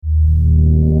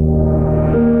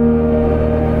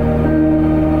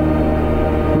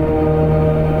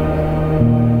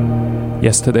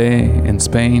Yesterday in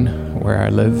Spain, where I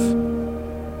live,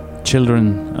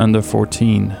 children under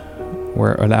 14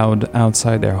 were allowed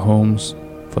outside their homes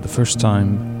for the first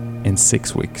time in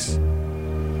 6 weeks.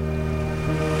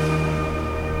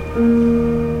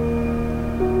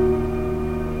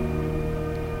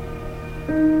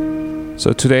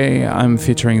 So today I'm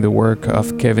featuring the work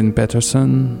of Kevin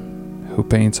Peterson, who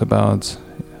paints about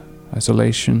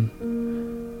isolation,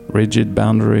 rigid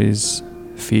boundaries,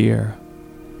 fear,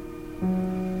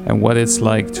 and what it's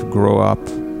like to grow up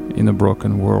in a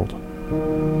broken world.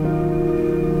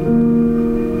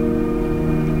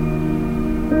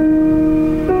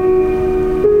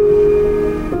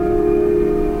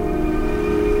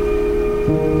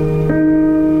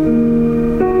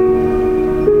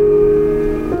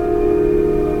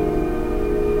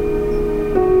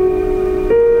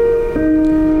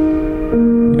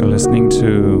 Listening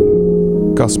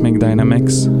to Cosmic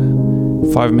Dynamics,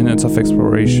 5 minutes of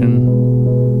exploration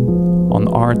on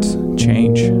art,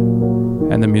 change,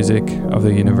 and the music of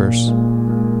the universe.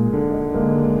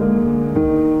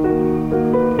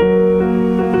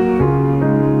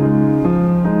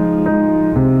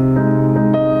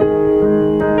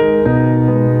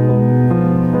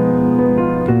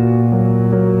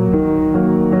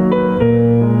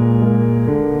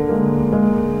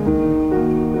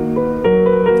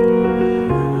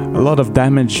 A lot of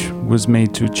damage was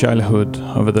made to childhood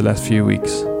over the last few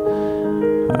weeks.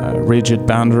 Rigid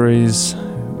boundaries,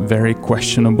 very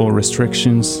questionable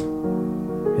restrictions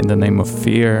in the name of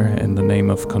fear, in the name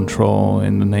of control,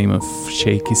 in the name of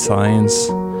shaky science,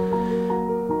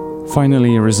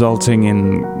 finally resulting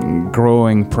in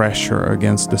growing pressure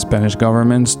against the Spanish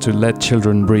government to let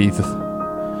children breathe,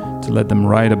 to let them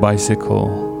ride a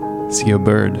bicycle, see a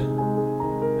bird,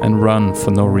 and run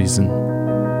for no reason.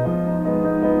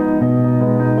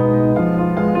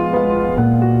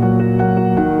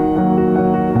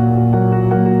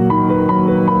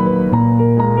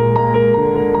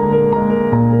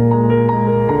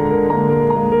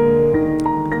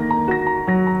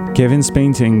 Kevin's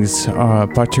paintings are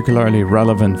particularly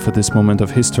relevant for this moment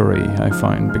of history, I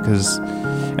find, because,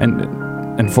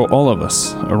 and for all of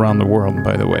us around the world,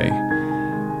 by the way,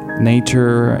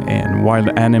 nature and wild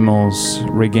animals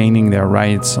regaining their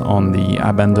rights on the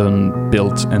abandoned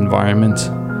built environment,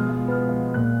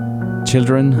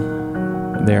 children,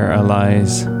 their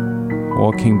allies,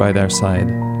 walking by their side,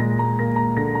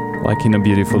 like in a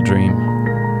beautiful dream.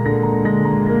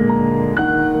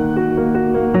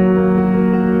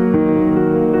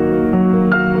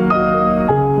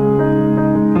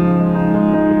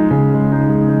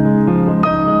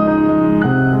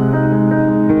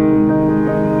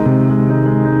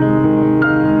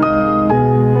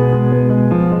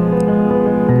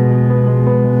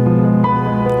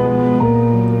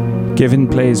 Kevin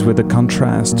plays with the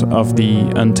contrast of the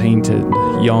untainted,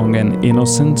 young and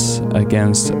innocent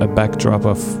against a backdrop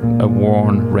of a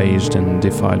worn, raged and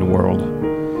defiled world.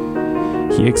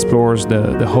 He explores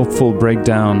the hopeful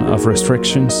breakdown of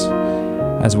restrictions,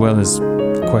 as well as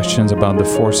questions about the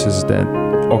forces that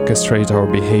orchestrate our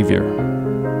behavior.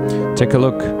 Take a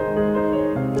look.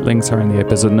 Links are in the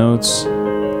episode notes.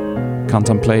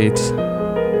 Contemplate.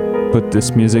 Put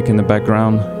this music in the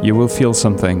background. You will feel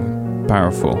something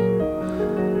powerful.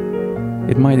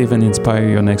 It might even inspire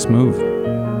your next move.